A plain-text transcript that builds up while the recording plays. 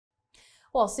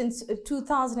Well, since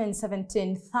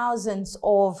 2017, thousands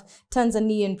of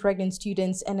Tanzanian pregnant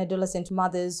students and adolescent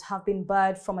mothers have been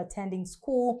barred from attending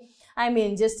school. I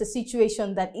mean, just a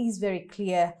situation that is very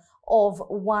clear of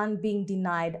one being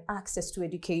denied access to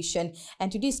education.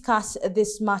 And to discuss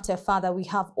this matter further, we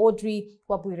have Audrey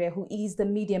Wabwire, who is the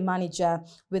media manager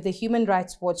with the Human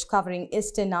Rights Watch covering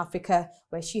Eastern Africa,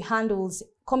 where she handles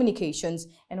communications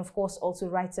and, of course, also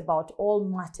writes about all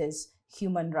matters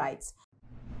human rights.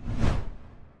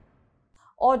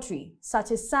 Audrey, such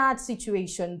a sad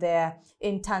situation there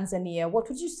in Tanzania. What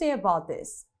would you say about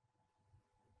this?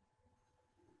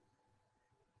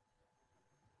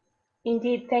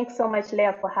 Indeed, thanks so much,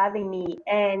 Leah, for having me.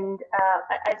 And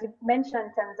as you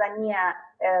mentioned, Tanzania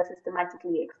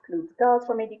systematically excludes girls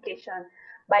from education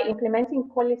by implementing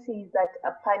policies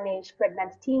that punish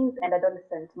pregnant teens and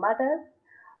adolescent mothers.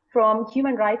 From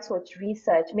Human Rights Watch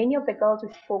research, many of the girls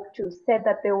we spoke to said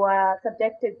that they were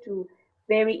subjected to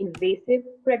very invasive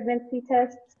pregnancy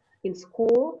tests in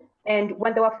school. And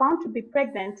when they were found to be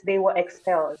pregnant, they were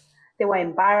expelled. They were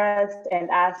embarrassed and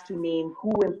asked to name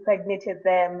who impregnated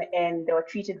them, and they were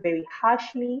treated very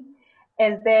harshly.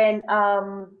 And then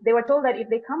they were told that if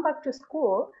they come back to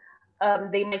school,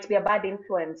 they might be a bad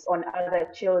influence on other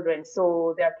children,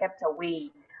 so they are kept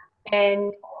away.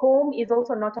 And home is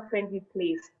also not a friendly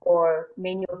place for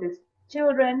many of these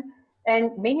children,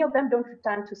 and many of them don't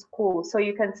return to school. So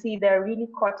you can see they're really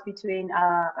caught between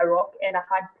a rock and a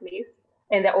hard place,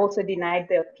 and they're also denied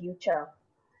their future.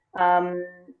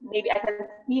 Maybe I can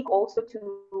speak also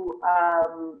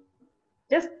to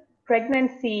just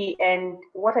pregnancy and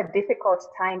what a difficult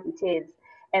time it is.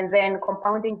 And then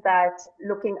compounding that,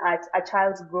 looking at a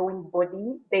child's growing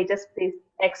body, they just face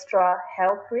extra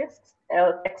health risks,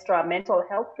 extra mental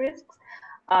health risks,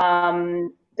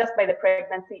 just by the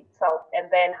pregnancy itself. And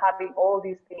then having all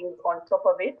these things on top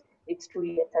of it, it's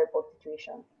truly a terrible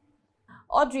situation.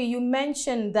 Audrey, you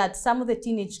mentioned that some of the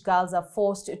teenage girls are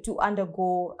forced to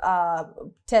undergo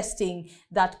testing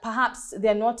that perhaps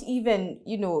they're not even,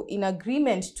 in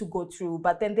agreement to go through,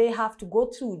 but then they have to go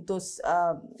through those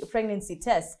pregnancy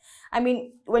tests. I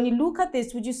mean, when you look at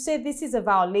this, would you say this is a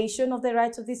violation of the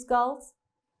rights of these girls?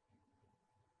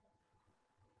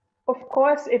 Of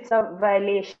course, it's a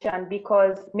violation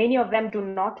because many of them do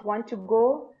not want to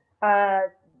go,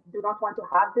 do not want to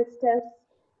have this test.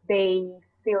 They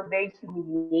feel very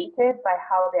humiliated by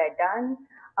how they are done.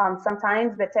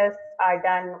 Sometimes the tests are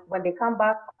done when they come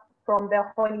back from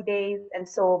their holidays. And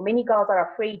so many girls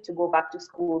are afraid to go back to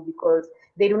school because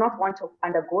they do not want to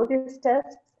undergo these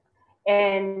tests.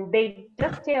 And they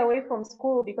just stay away from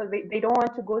school because they don't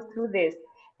want to go through this.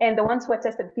 And the ones who are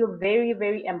tested feel very,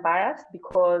 very embarrassed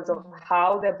because of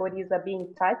how their bodies are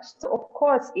being touched. So of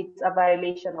course, it's a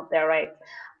violation of their rights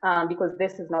because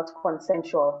this is not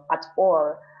consensual at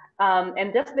all.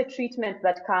 And just the treatment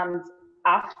that comes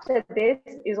after this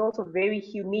is also very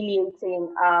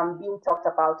humiliating, being talked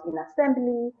about in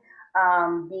assembly,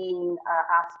 being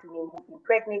asked to name who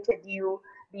impregnated you,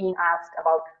 being asked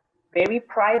about very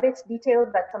private details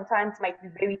that sometimes might be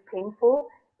very painful.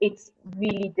 It's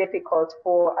really difficult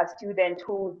for a student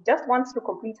who just wants to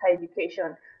complete her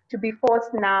education to be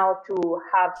forced now to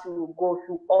have to go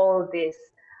through all this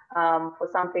for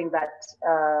something that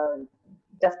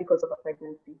just because of a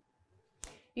pregnancy.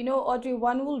 Audrey,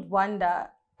 one would wonder,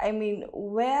 I mean,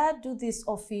 where do these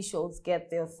officials get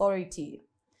the authority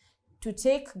to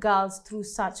take girls through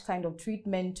such kind of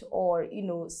treatment or,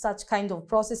 such kind of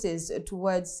processes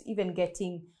towards even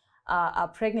getting a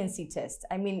pregnancy test?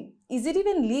 I mean, is it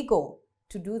even legal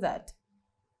to do that?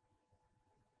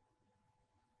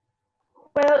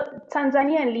 Well,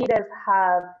 Tanzanian leaders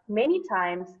have many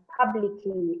times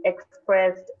publicly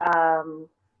expressed,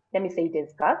 let me say,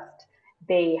 disgust.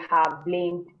 They have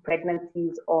blamed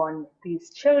pregnancies on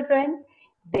these children.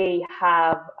 They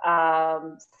have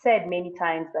said many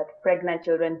times that pregnant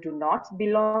children do not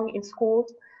belong in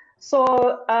schools.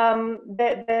 So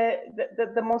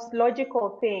the most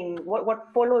logical thing,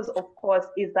 what follows, of course,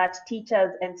 is that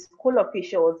teachers and school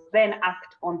officials then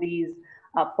act on these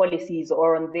policies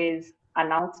or on these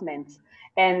announcements.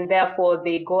 And therefore,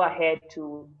 they go ahead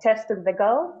to test the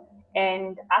girl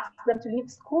and ask them to leave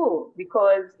school,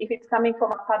 because if it's coming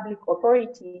from a public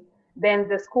authority, then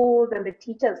the schools and the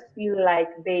teachers feel like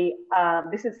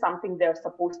this is something they're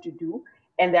supposed to do,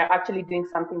 and they're actually doing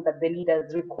something that the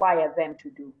leaders require them to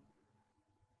do.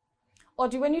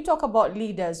 Audrey, when you talk about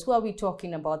leaders, who are we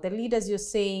talking about? The leaders you're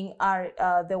saying are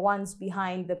the ones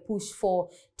behind the push for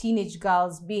teenage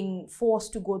girls being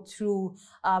forced to go through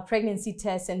pregnancy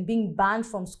tests and being banned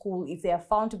from school if they are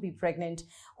found to be pregnant.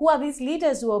 Who are these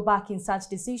leaders who are backing such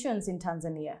decisions in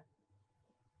Tanzania?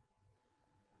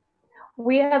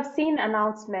 We have seen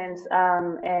announcements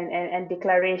and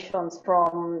declarations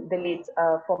from the late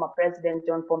former President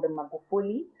John Pombe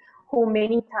Magufuli, who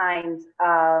many times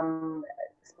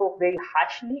spoke very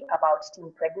harshly about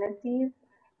teen pregnancies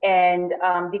and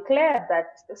declared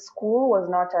that school was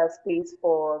not a space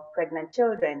for pregnant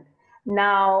children.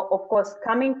 Now, of course,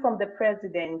 coming from the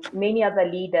president, many other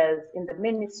leaders in the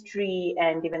ministry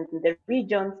and even in the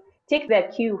regions take their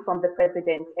cue from the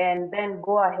president and then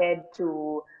go ahead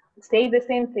to say the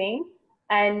same thing.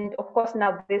 And of course,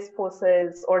 now this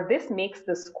forces or this makes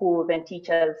the schools and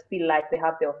teachers feel like they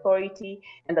have the authority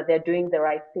and that they're doing the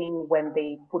right thing when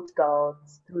they put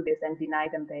girls through this and deny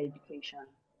them their education.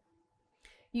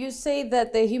 You say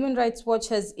that the Human Rights Watch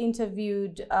has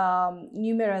interviewed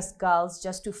numerous girls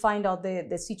just to find out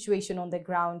the situation on the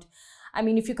ground. I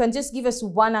mean, if you can just give us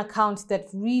one account that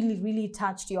really, really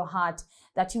touched your heart,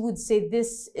 that you would say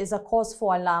this is a cause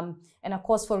for alarm and a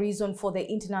cause for reason for the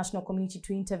international community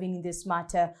to intervene in this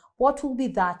matter, what will be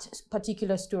that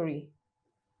particular story?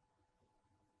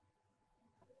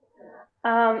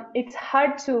 It's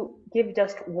hard to give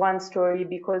just one story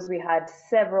because we had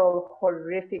several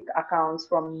horrific accounts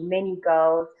from many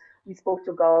girls. We spoke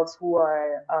to girls who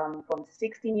are from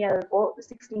 16 years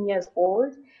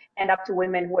old and up to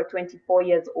women who are 24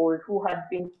 years old who had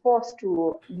been forced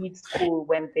to leave school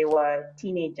when they were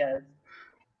teenagers.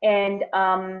 And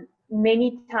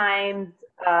many times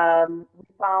we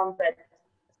found that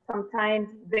sometimes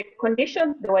the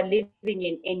conditions they were living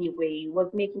in anyway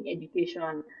was making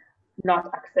education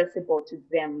not accessible to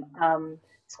them.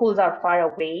 Schools are far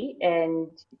away, and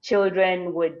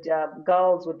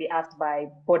girls would be asked by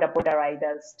border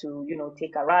riders to,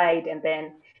 take a ride, and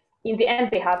then in the end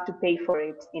they have to pay for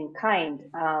it in kind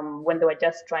when they were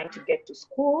just trying to get to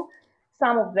school.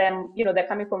 Some of them, they're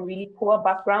coming from really poor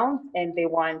backgrounds and they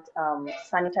want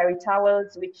sanitary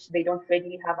towels, which they don't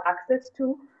readily have access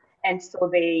to. And so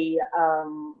they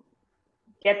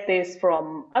get this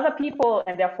from other people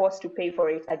and they're forced to pay for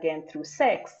it again through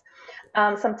sex.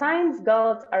 Sometimes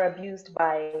girls are abused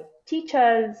by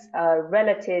teachers,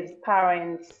 relatives,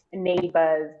 parents,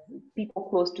 neighbors, people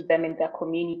close to them in their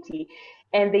community,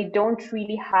 and they don't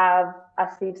really have a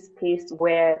safe space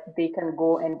where they can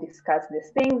go and discuss these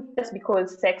things just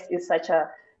because sex is such a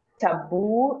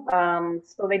taboo.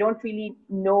 So they don't really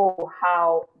know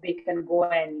how they can go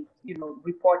and,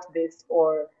 report this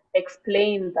or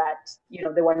explain that,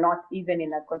 they were not even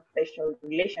in a consensual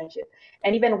relationship.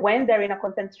 And even when they're in a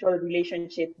consensual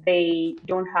relationship, they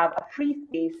don't have a free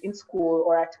space in school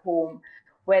or at home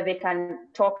where they can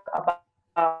talk about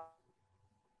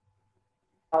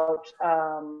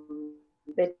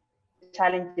the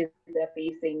challenges they're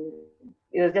facing.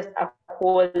 It was just a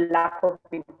whole lack of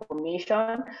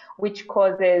information, which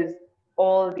causes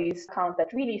all these accounts.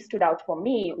 That really stood out for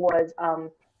me was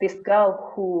this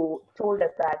girl who told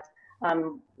us that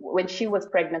when she was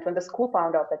pregnant, when the school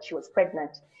found out that she was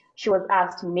pregnant, she was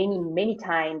asked many, many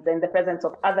times in the presence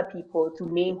of other people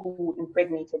to name who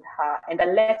impregnated her. And a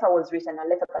letter was written, a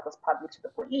letter that was published to the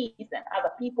police and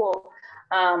other people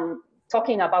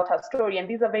talking about her story. And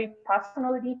these are very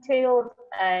personal details.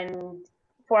 And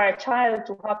for a child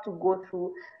to have to go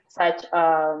through such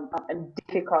a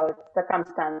difficult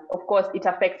circumstance, of course, it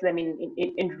affects them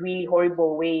in really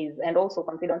horrible ways. And also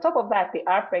consider on top of that, they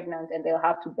are pregnant and they'll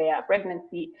have to bear a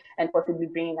pregnancy and possibly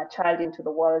bringing a child into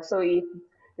the world. So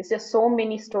it's just so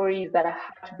many stories that are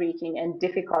heartbreaking and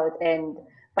difficult, and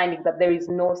finding that there is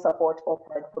no support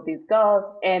offered for these girls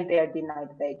and they are denied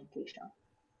their education.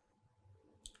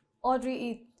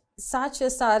 Audrey, it's such a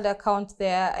sad account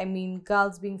there. I mean,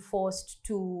 girls being forced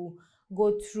to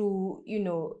go through,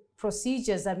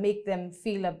 procedures that make them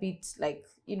feel a bit like,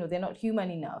 they're not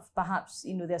human enough. Perhaps,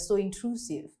 they're so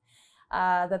intrusive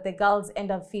that the girls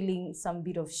end up feeling some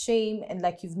bit of shame. And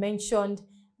like you've mentioned,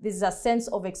 there's a sense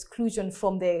of exclusion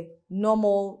from the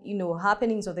normal,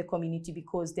 happenings of the community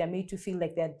because they're made to feel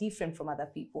like they're different from other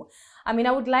people. I mean,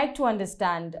 I would like to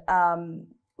understand,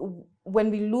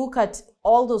 when we look at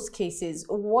all those cases,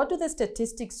 what do the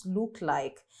statistics look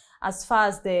like as far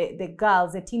as the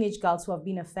girls, the teenage girls who have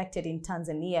been affected in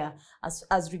Tanzania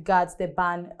as regards the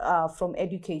ban from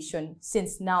education,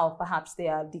 since now perhaps they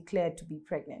are declared to be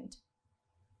pregnant?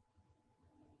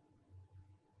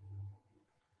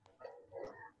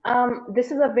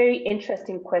 This is a very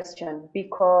interesting question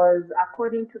because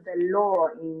according to the law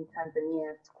in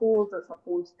Tanzania, schools are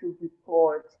supposed to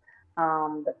report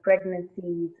the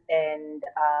pregnancies and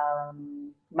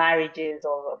marriages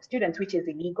of students, which is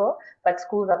illegal, but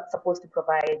schools are supposed to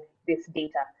provide this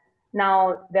data.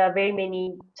 Now, there are very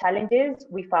many challenges.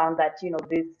 We found that,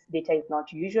 this data is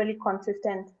not usually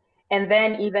consistent. And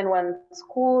then even when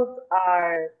schools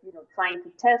are, trying to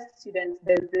test students,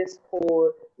 there's this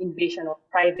whole invasion of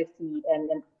privacy, and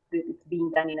it's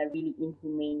being done in a really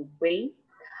inhumane way.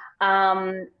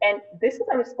 And this is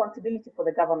a responsibility for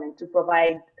the government to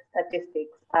provide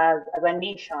statistics as a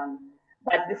nation,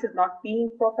 but this is not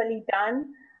being properly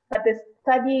done. But the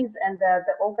studies and the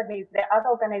other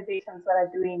organizations that are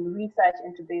doing research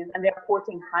into this, and they're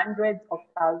quoting hundreds of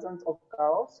thousands of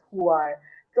girls who are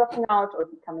dropping out or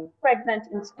becoming pregnant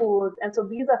in schools. And so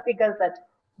these are figures that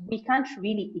we can't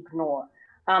really ignore.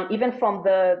 Even from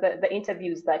the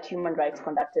interviews that Human Rights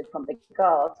conducted from the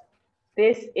girls,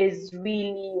 this is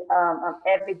really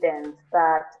evidence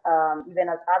that even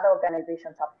as other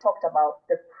organizations have talked about,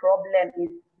 the problem is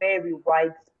very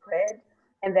widespread,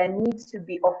 and there needs to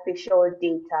be official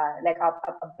data, like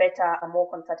a better, a more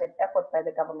concerted effort by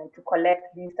the government to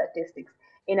collect these statistics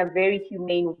in a very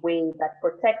humane way that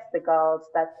protects the girls,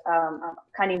 that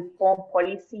can inform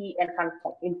policy and can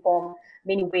inform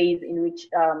many ways in which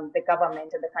the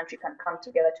government and the country can come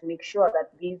together to make sure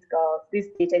that this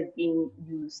data is being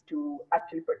used to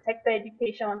actually protect their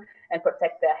education and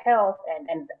protect their health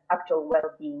and actual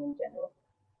well-being in general.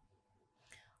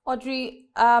 Audrey,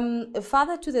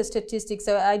 further to the statistics,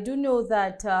 I do know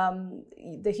that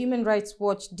the Human Rights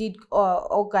Watch did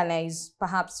organize,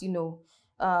 perhaps,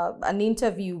 an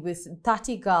interview with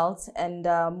 30 girls, and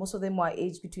most of them were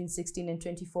aged between 16 and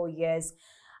 24 years.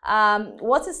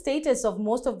 What's the status of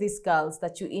most of these girls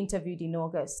that you interviewed in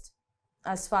August,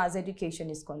 as far as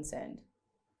education is concerned?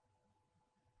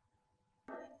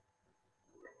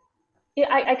 Yeah,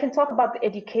 I can talk about the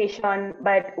education,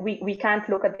 but we can't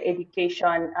look at the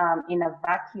education in a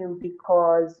vacuum,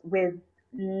 because with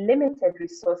limited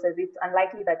resources, it's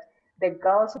unlikely that the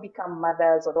girls who become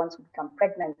mothers or the ones who become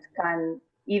pregnant can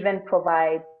even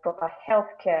provide proper health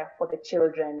care for the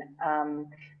children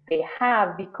they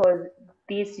have, because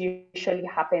this usually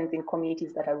happens in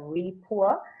communities that are really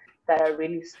poor, that are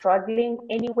really struggling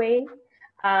anyway.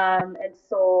 And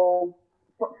so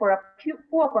for a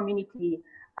poor community,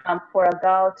 for a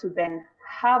girl to then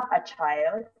have a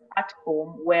child at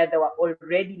home where there were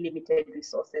already limited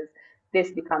resources,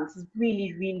 this becomes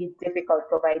really, really difficult,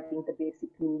 providing the basic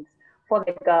needs for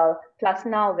the girl, plus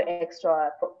now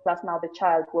the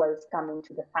child who is coming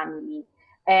to the family.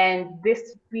 And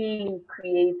this really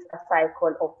creates a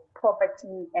cycle of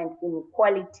poverty and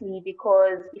inequality,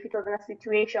 because if it was in a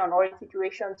situation or in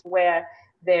situations where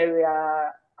there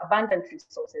are abundant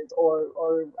resources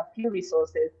or a few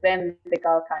resources, then the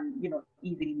girl can,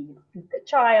 easily feed the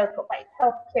child, provide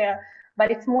healthcare. But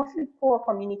it's mostly poor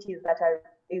communities that are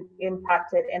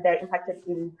impacted, and they're impacted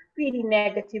in really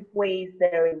negative ways.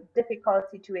 They're in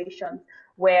difficult situations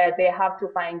where they have to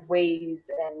find ways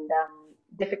and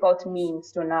difficult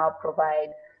means to now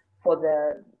provide for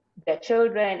their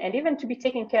children, and even to be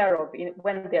taken care of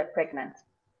when they're pregnant.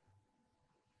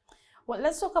 Well,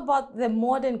 let's talk about the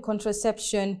modern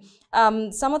contraception.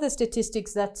 Some of the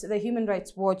statistics that the Human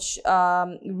Rights Watch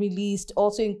released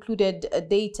also included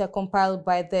data compiled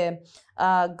by the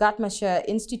Guttmacher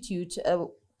Institute,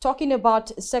 talking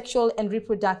about Sexual and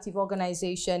Reproductive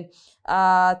Organization.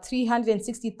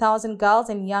 360,000 girls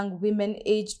and young women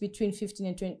aged between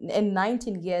 15 and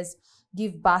 19 years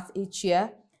give birth each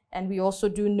year. And we also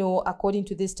do know, according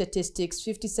to these statistics,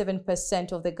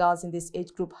 57% of the girls in this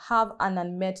age group have an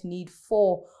unmet need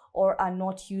for or are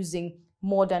not using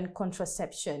modern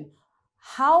contraception.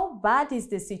 How bad is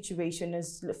the situation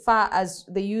as far as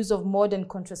the use of modern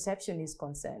contraception is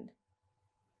concerned?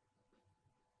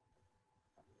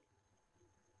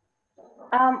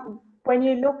 When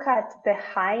you look at the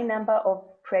high number of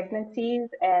pregnancies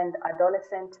and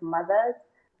adolescent mothers,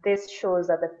 this shows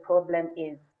that the problem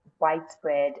is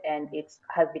widespread and it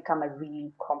has become a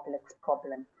really complex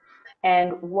problem.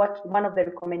 And one of the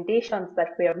recommendations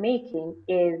that we are making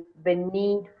is the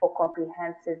need for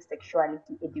comprehensive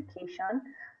sexuality education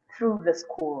through the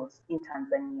schools in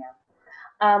Tanzania.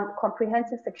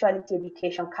 Comprehensive sexuality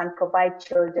education can provide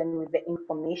children with the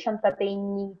information that they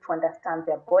need to understand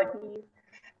their bodies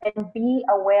and be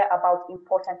aware about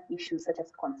important issues such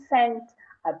as consent,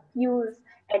 abuse,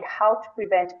 and how to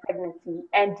prevent pregnancy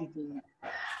and disease.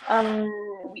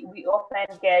 We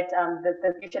often get,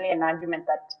 there's usually an argument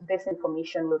that this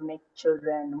information will make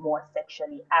children more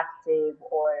sexually active,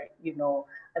 or,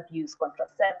 abuse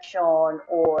contraception,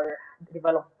 or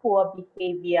develop poor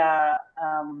behavior.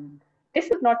 This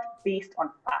is not based on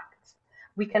facts.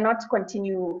 We cannot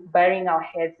continue burying our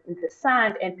heads in the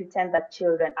sand and pretend that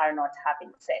children are not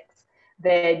having sex.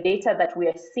 the data that we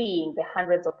are seeing, the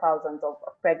hundreds of thousands of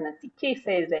pregnancy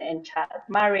cases and child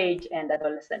marriage and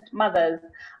adolescent mothers,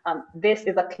 this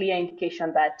is a clear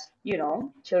indication that,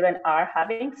 children are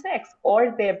having sex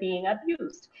or they're being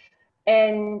abused.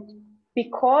 And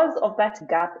because of that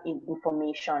gap in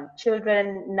information,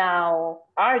 children now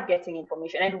are getting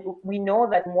information. And we know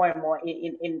that more and more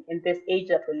in this age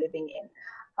that we're living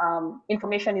in,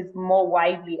 information is more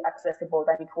widely accessible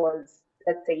than it was,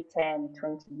 let's say, 10,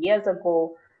 20 years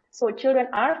ago. So children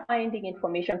are finding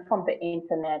information from the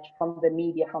internet, from the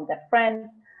media, from their friends,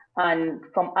 and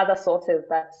from other sources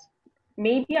that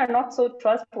maybe are not so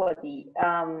trustworthy.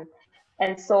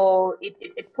 And so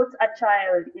it puts a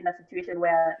child in a situation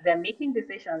where they're making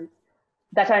decisions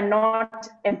that are not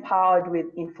empowered with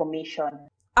information.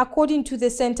 According to the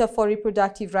Center for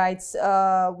Reproductive Rights,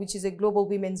 which is a global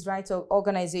women's rights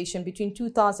organization, between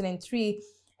 2003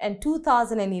 and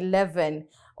 2011,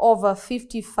 over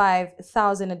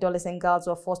 55,000 adolescent girls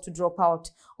were forced to drop out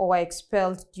or were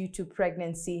expelled due to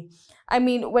pregnancy. I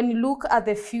mean, when you look at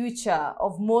the future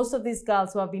of most of these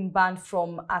girls who have been banned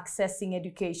from accessing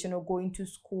education or going to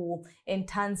school in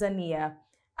Tanzania,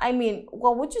 I mean,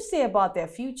 what would you say about their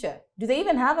future? Do they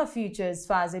even have a future as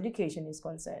far as education is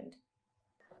concerned?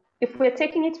 If we're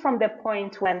taking it from the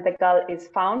point when the girl is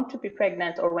found to be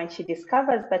pregnant or when she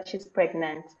discovers that she's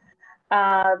pregnant,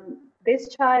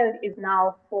 this child is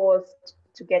now forced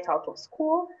to get out of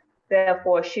school.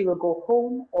 Therefore, she will go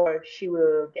home, or she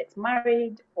will get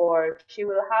married, or she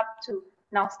will have to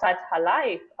now start her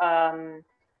life,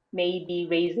 maybe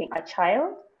raising a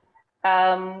child.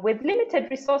 With limited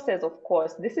resources, of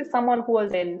course. This is someone who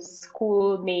was in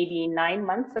school maybe 9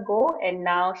 months ago, and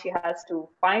now she has to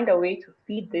find a way to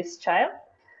feed this child.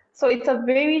 So it's a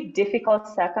very difficult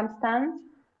circumstance.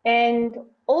 And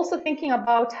also thinking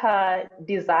about her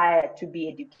desire to be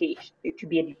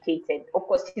educated. Of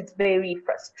course, she's very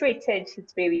frustrated.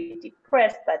 She's very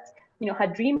depressed that, her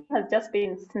dream has just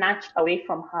been snatched away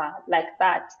from her like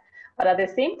that. But at the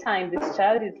same time, this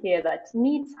child is here that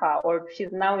needs her, or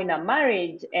she's now in a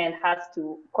marriage and has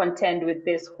to contend with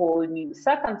this whole new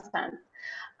circumstance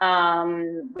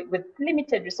with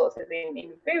limited resources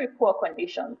in very poor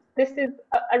conditions. This is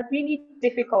a really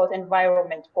difficult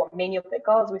environment for many of the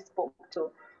girls we spoke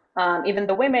to. Even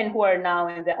the women who are now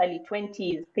in their early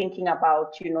 20s thinking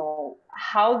about,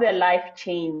 how their life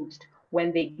changed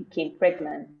when they became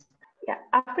pregnant. Yeah,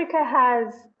 Africa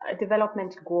has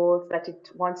development goals that it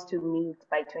wants to meet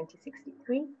by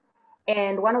 2063.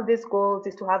 And one of these goals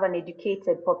is to have an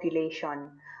educated population.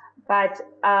 But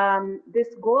this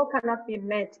goal cannot be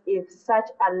met if such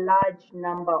a large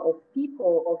number of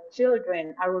people, of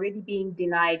children, are already being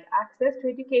denied access to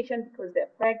education because they're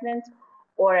pregnant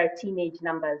or are teenage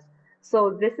numbers.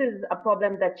 So this is a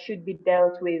problem that should be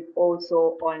dealt with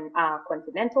also on a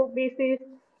continental basis,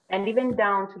 and even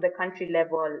down to the country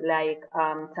level, like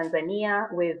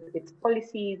Tanzania, with its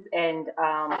policies and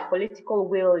political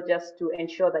will just to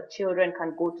ensure that children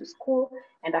can go to school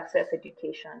and access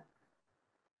education.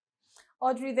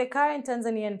 Audrey, the current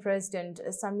Tanzanian president,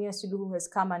 Samia Suluhu, has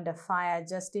come under fire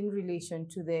just in relation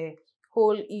to the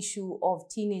whole issue of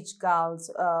teenage girls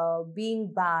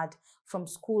being barred from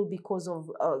school because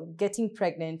of getting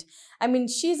pregnant. I mean,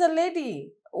 she's a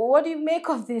lady. What do you make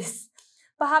of this?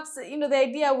 Perhaps, the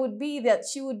idea would be that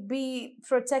she would be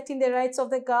protecting the rights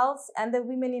of the girls and the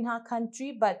women in her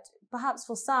country, but perhaps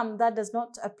for some, that does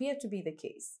not appear to be the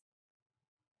case.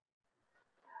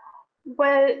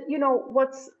 Well,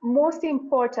 what's most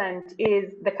important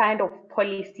is the kind of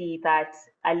policy that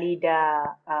a leader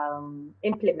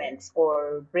implements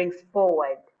or brings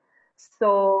forward.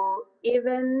 So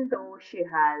even though she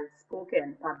has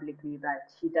spoken publicly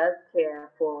that she does care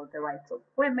for the rights of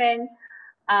women,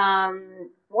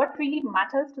 what really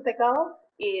matters to the girls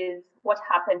is what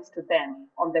happens to them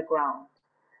on the ground.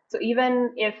 So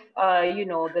even if,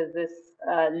 there's this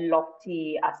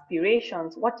lofty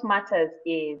aspirations, what matters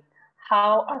is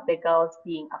how are the girls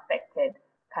being affected?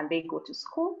 Can they go to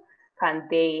school? Can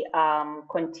they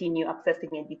continue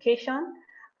accessing education?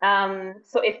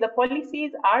 So if the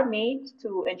policies are made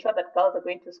to ensure that girls are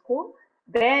going to school,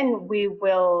 then we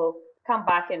will come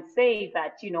back and say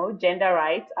that, gender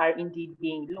rights are indeed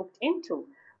being looked into.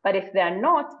 But if they're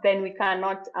not, then we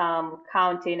cannot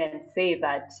count in and say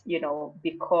that,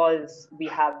 because we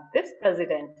have this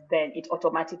president, then it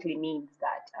automatically means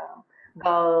that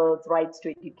girls' rights to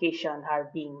education are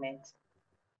being met.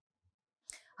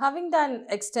 Having done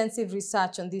extensive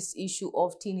research on this issue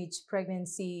of teenage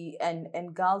pregnancy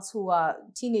and girls who are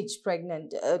teenage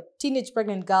pregnant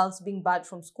girls being barred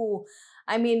from school,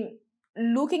 I mean,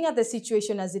 looking at the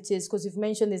situation as it is, because you've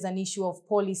mentioned there's an issue of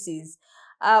policies,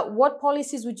 What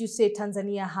policies would you say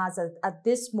Tanzania has at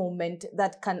this moment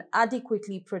that can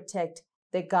adequately protect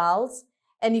the girls?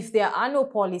 And if there are no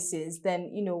policies,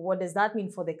 then, what does that mean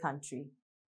for the country?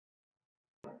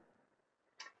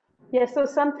 Yeah, so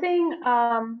something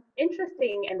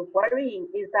interesting and worrying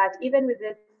is that even with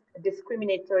this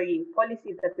discriminatory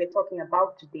policies that we're talking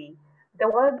about today, the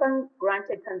World Bank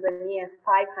granted Tanzania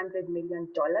 $500 million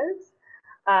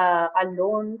a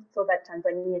loan so that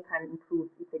Tanzania can improve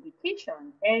its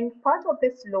education. And part of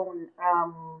this loan,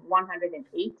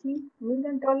 $180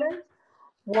 million,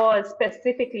 was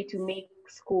specifically to make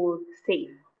schools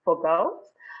safe for girls,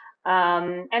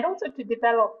 and also to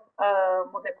develop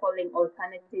what they're calling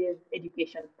alternative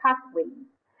education pathways.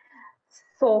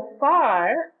 So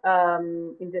far,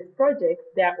 in this project,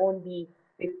 there are only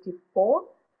 54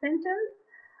 centers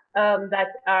that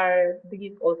are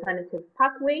these alternative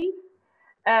pathways.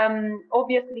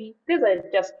 Obviously, these are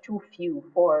just too few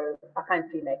for a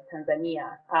country like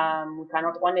Tanzania. We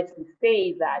cannot honestly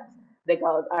say that the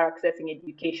girls are accessing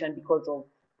education because of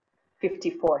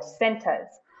 54 centers.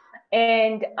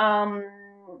 And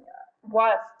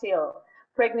while still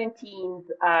pregnant teens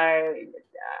are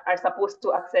supposed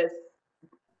to access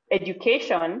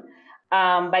education,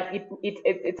 but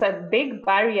it's a big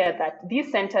barrier that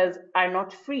these centers are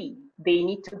not free. They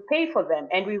need to pay for them.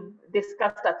 And we've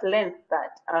discussed at length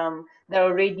that they're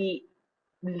already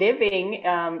living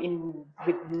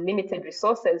with limited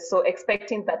resources. So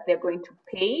expecting that they're going to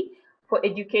pay for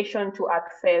education to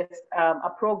access a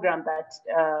program that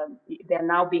they're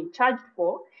now being charged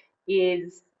for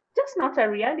is just not a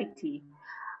reality.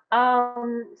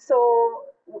 So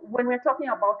when we're talking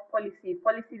about policies,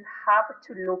 policies have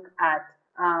to look at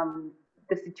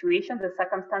the situation, the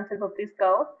circumstances of these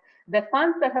girls, the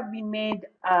funds that have been made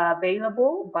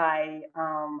available by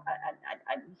a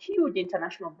huge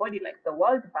international body like the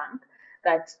World Bank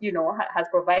that has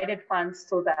provided funds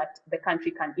so that the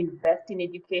country can invest in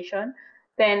education.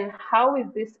 Then how is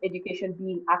this education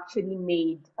being actually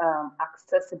made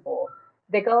accessible?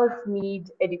 The girls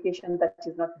need education that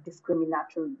is not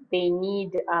discriminatory. They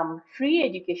need free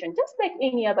education, just like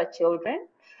any other children,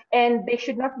 and they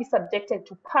should not be subjected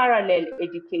to parallel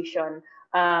education,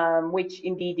 which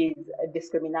indeed is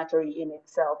discriminatory in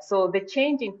itself. So the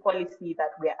change in policy that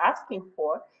we're asking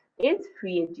for is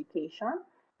free education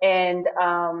and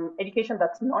education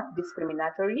that's not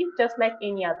discriminatory, just like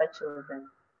any other children.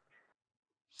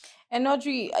 And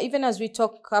Audrey, even as we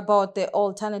talk about the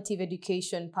alternative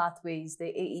education pathways, the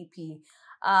AEP,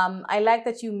 I like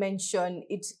that you mentioned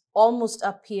it almost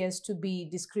appears to be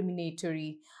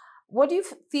discriminatory. What do you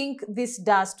think this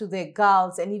does to the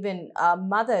girls and even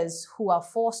mothers who are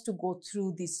forced to go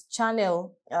through this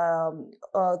channel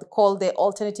called the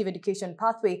alternative education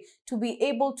pathway to be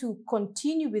able to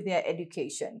continue with their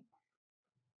education?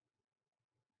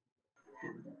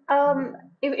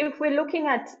 If we're looking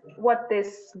at what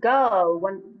this girl,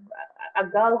 when a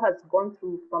girl has gone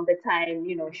through from the time,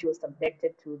 she was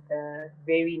subjected to the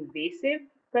very invasive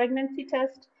pregnancy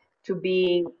test, to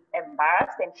being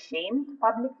embarrassed and shamed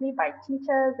publicly by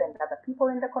teachers and other people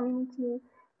in the community,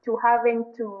 to having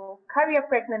to carry a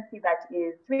pregnancy that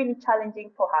is really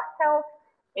challenging for her health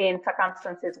in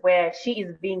circumstances where she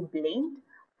is being blamed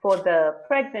for the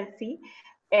pregnancy,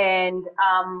 and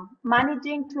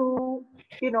managing to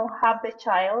have the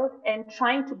child and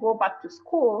trying to go back to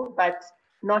school but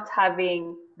not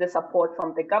having the support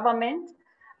from the government.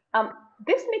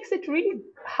 This makes it really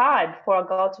hard for a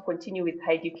girl to continue with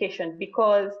her education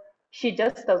because she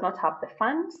just does not have the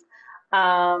funds.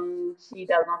 She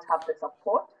does not have the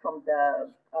support from the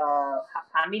her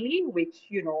family, which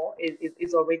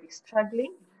is already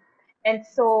struggling. And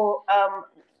so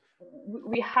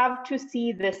we have to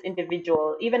see this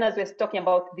individual, even as we're talking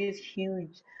about these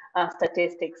huge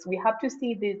statistics, we have to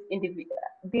see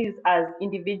these as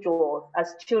individuals,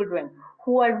 as children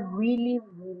who are really,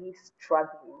 really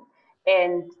struggling.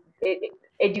 And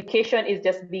education is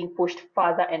just being pushed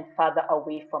further and further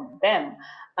away from them.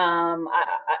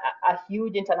 A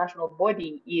huge international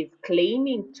body is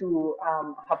claiming to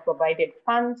have provided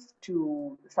funds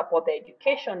to support the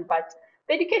education, but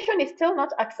the education is still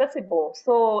not accessible.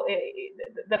 So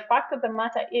the fact of the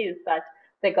matter is that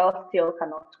the girls still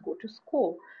cannot go to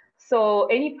school. So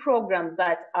any programs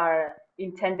that are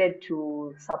intended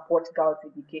to support girls'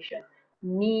 education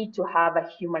need to have a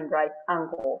human rights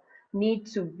angle, need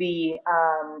to be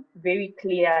very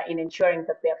clear in ensuring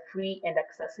that they're free and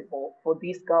accessible for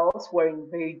these girls who are in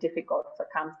very difficult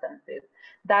circumstances.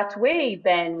 That way,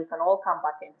 then we can all come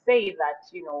back and say that,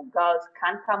 girls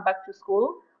can come back to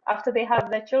school after they have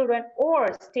their children, or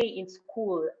stay in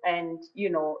school and,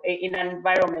 in an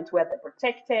environment where they're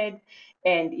protected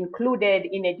and included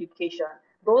in education.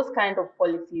 Those kind of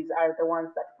policies are the ones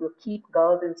that will keep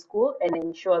girls in school and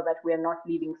ensure that we're not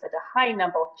leaving such a high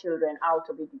number of children out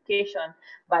of education,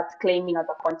 but claiming as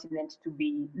a continent to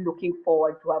be looking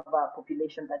forward to have a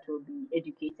population that will be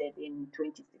educated in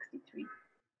 2063.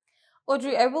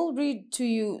 Audrey, I will read to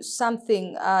you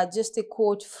something, just a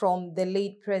quote from the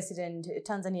late president,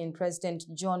 Tanzanian President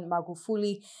John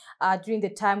Magufuli, during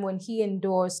the time when he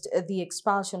endorsed the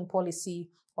expulsion policy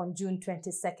on June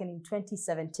 22nd in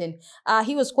 2017.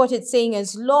 He was quoted saying,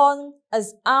 "As long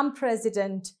as I'm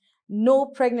president, no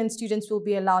pregnant students will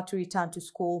be allowed to return to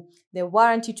school. The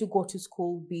warranty to go to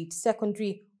school, be it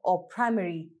secondary or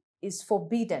primary, is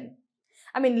forbidden."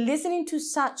 I mean, listening to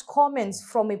such comments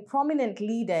from a prominent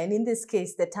leader, and in this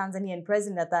case, the Tanzanian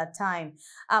president at that time,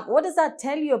 what does that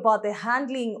tell you about the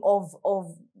handling of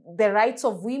the rights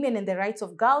of women and the rights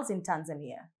of girls in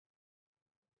Tanzania?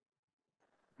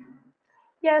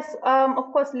 Yes,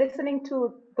 of course, listening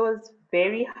to those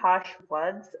very harsh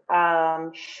words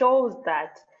shows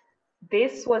that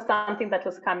this was something that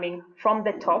was coming from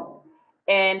the top,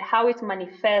 and how it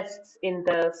manifests in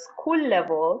the school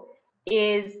level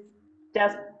is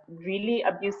just really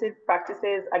abusive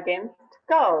practices against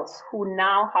girls, who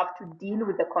now have to deal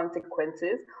with the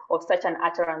consequences of such an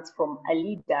utterance from a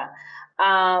leader.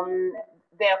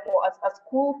 Therefore, as a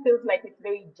school feels like it's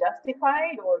very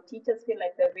justified, or teachers feel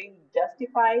like they're very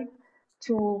justified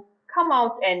to come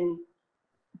out and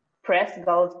press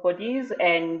girls' bodies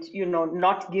and,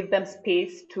 not give them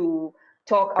space to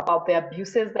talk about the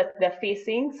abuses that they're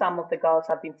facing. Some of the girls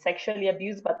have been sexually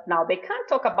abused, but now they can't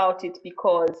talk about it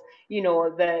because,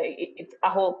 it's a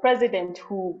whole president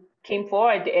who came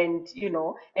forward and,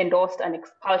 endorsed an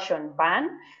expulsion ban.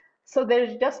 So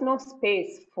there's just no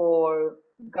space for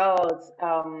girls,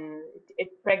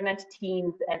 pregnant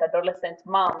teens and adolescent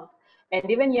moms, and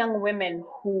even young women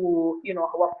who,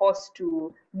 who are forced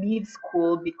to leave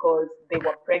school because they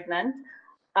were pregnant.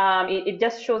 It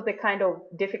just shows the kind of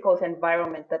difficult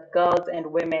environment that girls and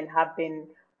women have been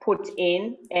put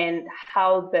in, and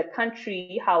how the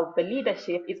country, how the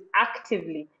leadership is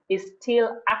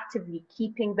still actively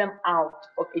keeping them out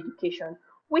of education,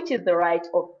 which is the right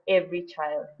of every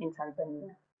child in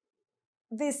Tanzania.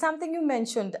 There's something you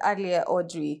mentioned earlier,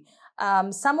 Audrey.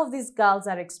 Some of these girls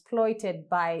are exploited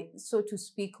by, so to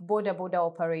speak, border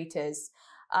operators.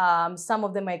 Some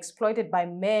of them are exploited by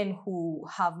men who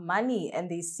have money, and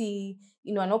they see,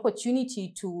 an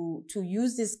opportunity to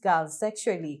use these girls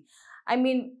sexually. I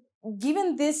mean,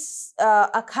 given these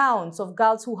accounts of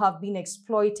girls who have been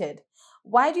exploited,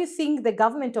 why do you think the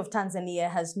government of Tanzania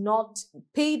has not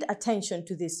paid attention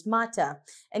to this matter,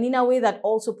 and in a way that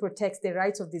also protects the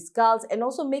rights of these girls and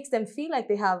also makes them feel like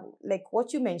they have, like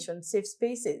what you mentioned, safe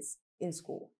spaces in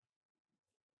school?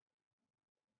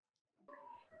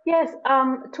 Yes,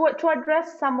 to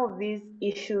address some of these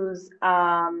issues,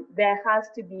 there has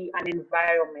to be an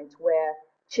environment where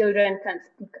children can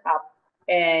speak up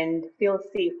and feel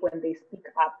safe when they speak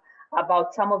up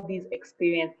about some of these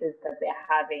experiences that they're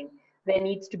having. There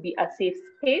needs to be a safe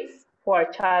space for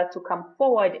a child to come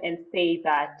forward and say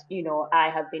that, I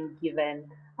have been given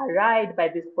a ride by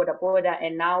this boda,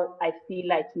 and now I feel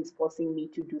like he's forcing me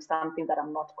to do something that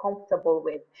I'm not comfortable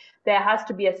with. There has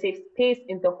to be a safe space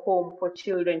in the home for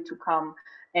children to come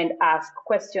and ask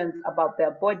questions about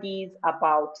their bodies,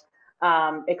 about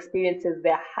experiences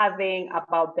they're having,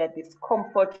 about their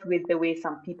discomfort with the way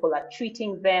some people are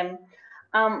treating them.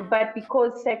 But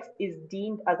because sex is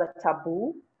deemed as a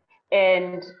taboo,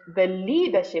 and the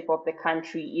leadership of the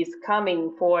country is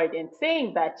coming forward and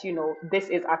saying that, this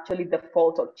is actually the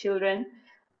fault of children,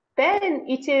 then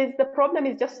the problem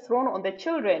is just thrown on the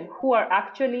children, who are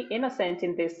actually innocent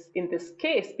in this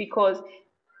case, because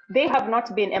they have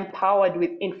not been empowered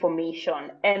with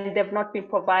information, and they've not been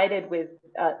provided with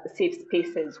safe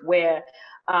spaces where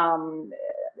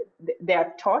they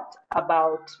are taught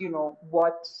about,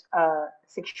 what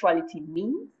sexuality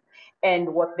means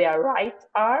and what their rights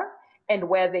are and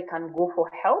where they can go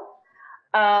for help.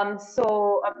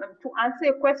 To answer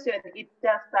your question, it's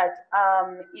just that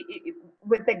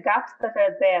with the gaps that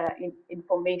are there in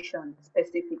information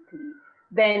specifically,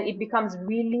 then it becomes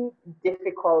really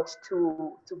difficult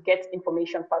to get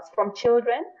information first from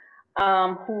children,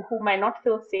 who might not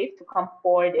feel safe to come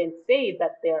forward and say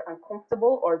that they're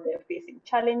uncomfortable, or they're facing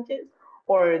challenges,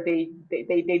 or they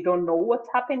don't know what's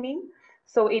happening.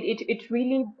 So it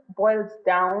really boils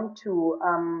down to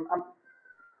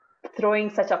throwing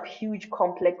such a huge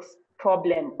complex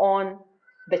problem on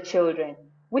the children,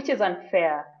 which is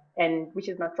unfair and which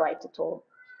is not right at all.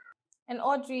 And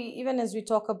Audrey, even as we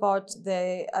talk about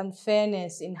the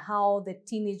unfairness in how the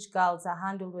teenage girls are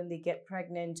handled when they get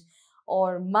pregnant,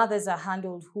 or mothers are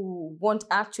handled who want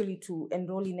actually to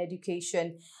enroll in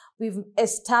education, we've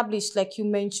established, like you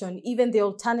mentioned, even the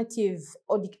alternative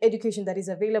education that is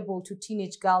available to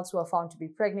teenage girls who are found to be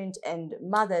pregnant and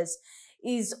mothers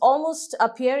is almost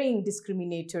appearing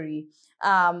discriminatory.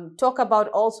 Talk about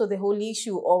also the whole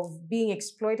issue of being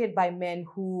exploited by men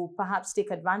who perhaps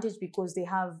take advantage because they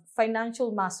have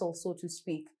financial muscle, so to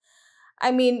speak.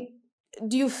 I mean,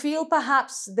 do you feel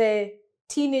perhaps the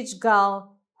teenage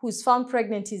girl who's found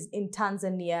pregnant is in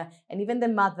Tanzania, and even the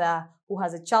mother who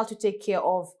has a child to take care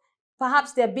of,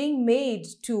 perhaps they're being made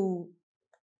to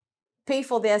pay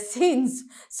for their sins,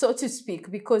 so to speak,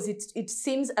 because it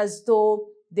seems as though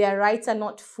their rights are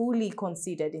not fully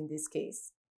considered in this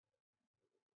case?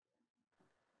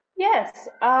 Yes,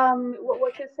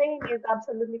 what you're saying is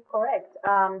absolutely correct.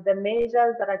 The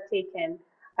measures that are taken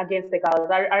against the girls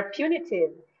are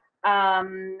punitive.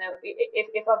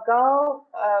 If a girl,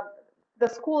 the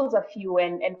schools are few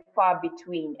and far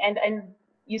between, and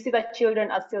you see that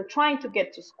children are still trying to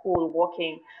get to school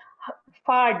walking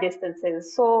far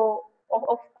distances. So,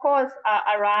 of course,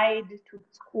 a ride to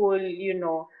school,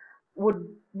 would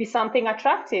be something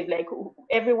attractive. Like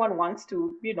everyone wants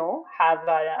to, have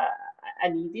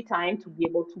an easy time to be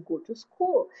able to go to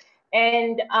school.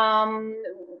 And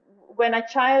when a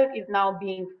child is now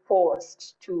being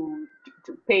forced to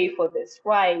pay for this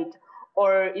ride,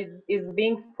 or is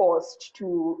being forced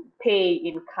to pay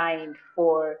in kind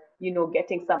for,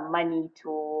 getting some money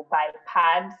to buy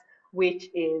pads, which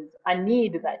is a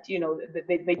need that,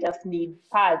 they just need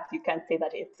pads. You can't say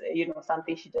that it's,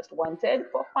 something she just wanted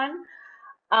for fun.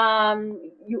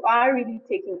 You are really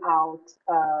taking out,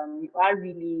 you are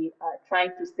really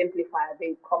trying to simplify a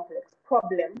very complex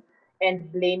problem and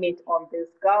blame it on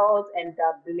these girls, and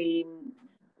blame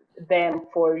them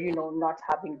for, not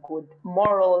having good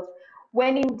morals,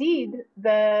 when indeed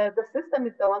the system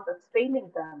is the one that's failing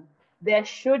them. There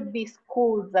should be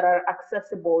schools that are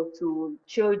accessible to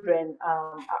children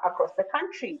across the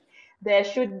country. There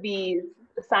should be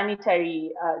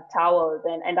sanitary towels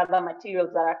and other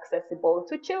materials that are accessible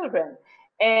to children.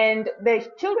 And the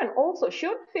children also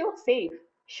should feel safe,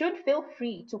 should feel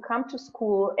free to come to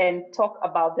school and talk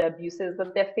about the abuses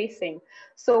that they're facing.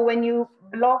 So when you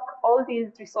block all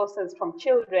these resources from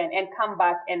children and come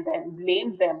back and then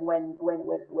blame them when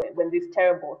these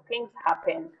terrible things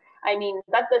happen, I mean,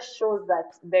 that just shows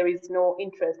that there is no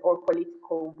interest or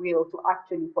political will to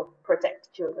actually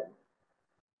protect children.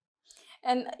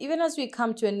 And even as we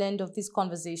come to an end of this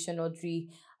conversation, Audrey,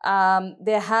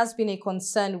 there has been a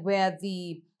concern where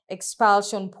the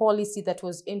expulsion policy that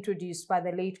was introduced by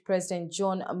the late President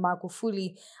John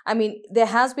Magufuli, I mean, there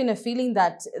has been a feeling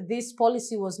that this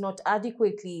policy was not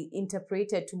adequately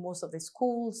interpreted to most of the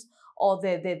schools or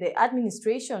the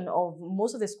administration of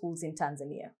most of the schools in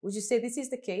Tanzania. Would you say this is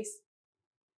the case?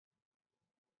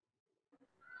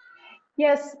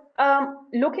 Yes,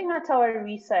 looking at our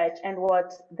research and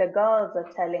what the girls are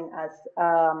telling us,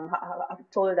 have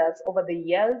told us over the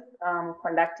years,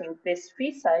 conducting this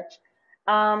research,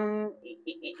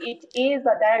 it is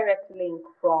a direct link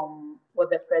from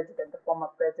what the president, the former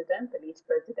president, the late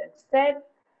president said,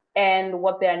 and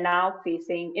what they are now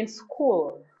facing in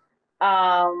school.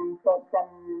 From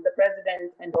the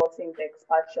president endorsing the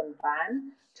expulsion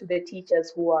ban to the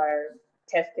teachers who are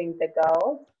testing the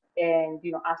girls and,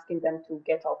 asking them to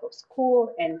get out of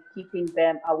school and keeping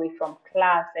them away from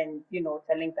class, and,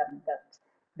 telling them that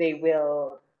they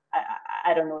will,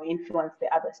 I don't know, influence the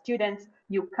other students.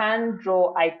 You can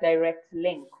draw a direct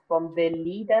link from the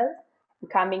leaders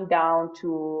coming down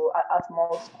to a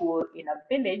small school in a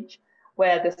village,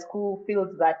 where the school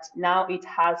feels that now it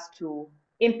has to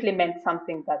implement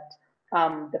something that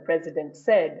the president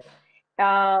said.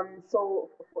 So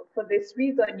for this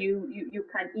reason, you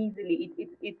can easily,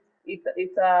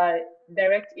 it's a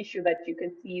direct issue that you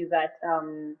can see that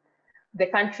the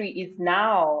country is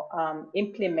now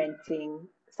implementing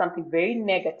something very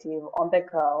negative on the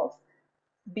girls,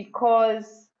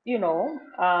 because,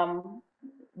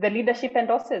 the leadership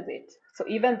endorses it. So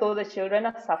even though the children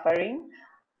are suffering,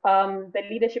 the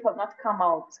leadership has not come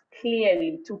out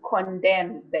clearly to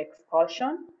condemn the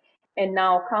expulsion, and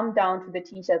now come down to the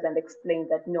teachers and explain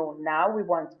that no, now we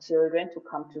want children to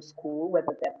come to school,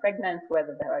 whether they're pregnant,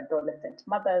 whether they're adolescent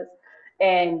mothers,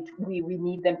 and we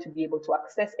need them to be able to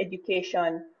access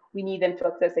education. We need them to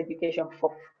access education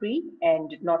for free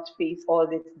and not face all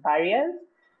these barriers.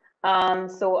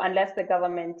 So unless the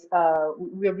government,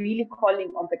 we're really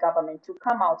calling on the government to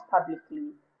come out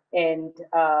publicly and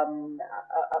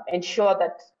ensure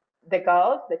that the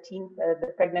girls,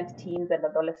 the pregnant teens and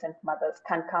adolescent mothers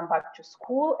can come back to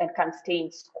school and can stay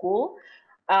in school.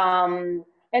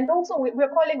 And also, we're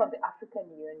calling on the African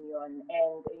Union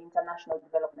and international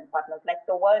development partners like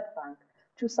the World Bank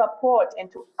to support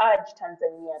and to urge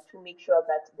Tanzania to make sure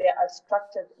that there are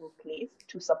structures in place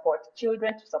to support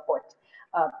children, to support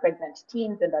pregnant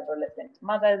teens and adolescent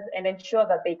mothers, and ensure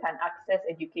that they can access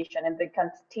education and they can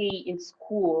stay in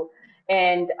school,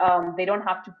 and they don't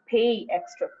have to pay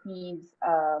extra fees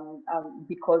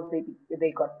because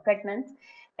they got pregnant,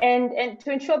 and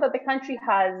to ensure that the country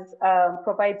has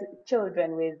provides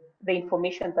children with the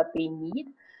information that they need,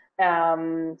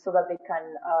 so that they can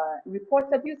report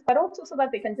abuse, but also so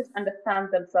that they can just understand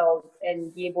themselves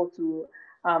and be able to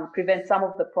prevent some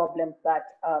of the problems that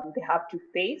they have to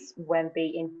face when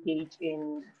they engage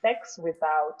in sex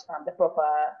without the proper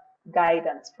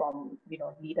guidance from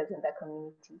leaders in their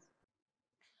communities.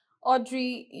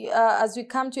 Audrey, as we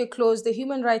come to a close, the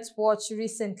Human Rights Watch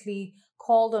recently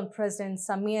called on President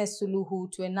Samia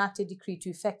Suluhu to enact a decree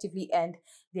to effectively end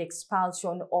the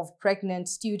expulsion of pregnant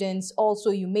students.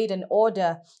 Also, you made an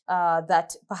order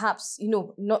that perhaps,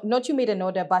 not you made an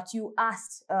order, but you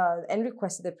asked and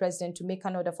requested the president to make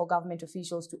an order for government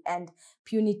officials to end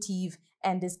punitive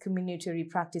and discriminatory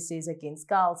practices against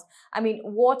girls. I mean,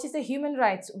 what is the Human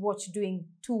Rights Watch doing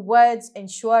towards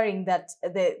ensuring that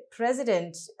the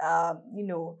president,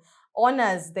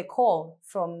 honors the call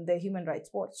from the Human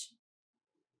Rights Watch?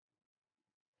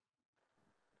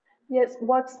 Yes,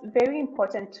 what's very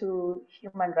important to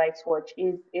Human Rights Watch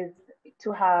is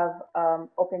to have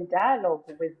open dialogue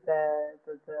with the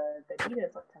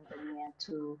leaders of Tanzania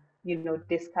to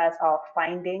discuss our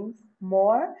findings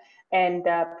more and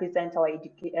present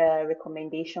our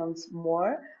recommendations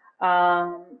more,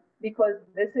 because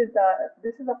this is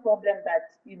a problem that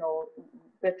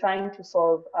we're trying to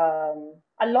solve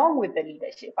along with the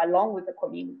leadership, along with the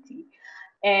community.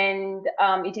 And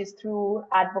it is through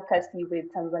advocacy with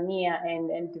Tanzania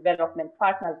and development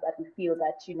partners that we feel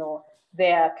that,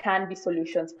 there can be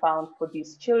solutions found for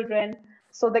these children.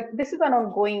 So this is an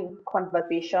ongoing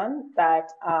conversation that,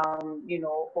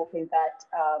 hoping that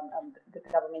the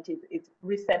government is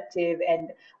receptive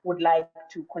and would like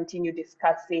to continue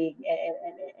discussing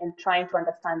and trying to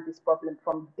understand this problem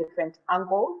from different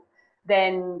angles.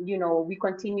 Then we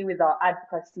continue with our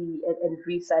advocacy and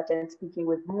research and speaking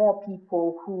with more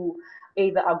people who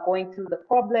either are going through the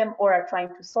problem or are trying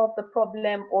to solve the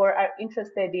problem or are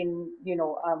interested in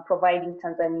providing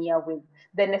Tanzania with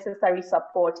the necessary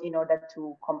support in order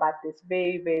to combat this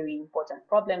very, very important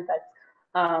problem that's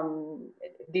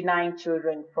denying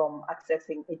children from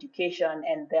accessing education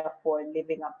and therefore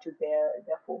living up to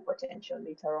their full potential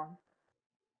later on.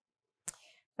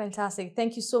 Fantastic.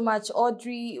 Thank you so much,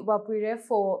 Audrey Wapwire,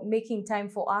 for making time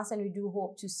for us. And we do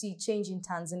hope to see change in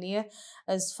Tanzania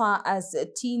as far as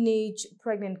teenage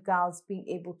pregnant girls being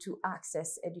able to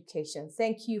access education.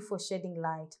 Thank you for shedding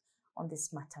light on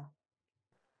this matter.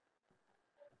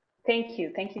 Thank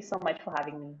you. Thank you so much for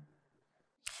having me.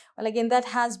 Well, again, that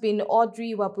has been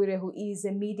Audrey Wapwire, who is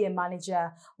a media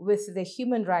manager with the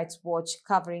Human Rights Watch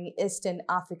covering Eastern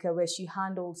Africa, where she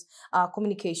handles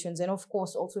communications and, of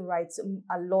course, also writes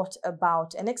a lot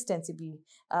about and extensively,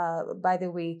 by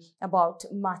the way, about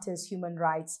matters human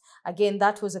rights. Again,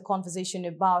 that was a conversation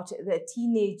about the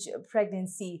teenage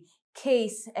pregnancy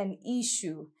case and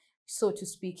issue, so to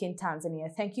speak, in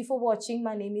Tanzania. Thank you for watching.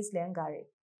 My name is Leangare.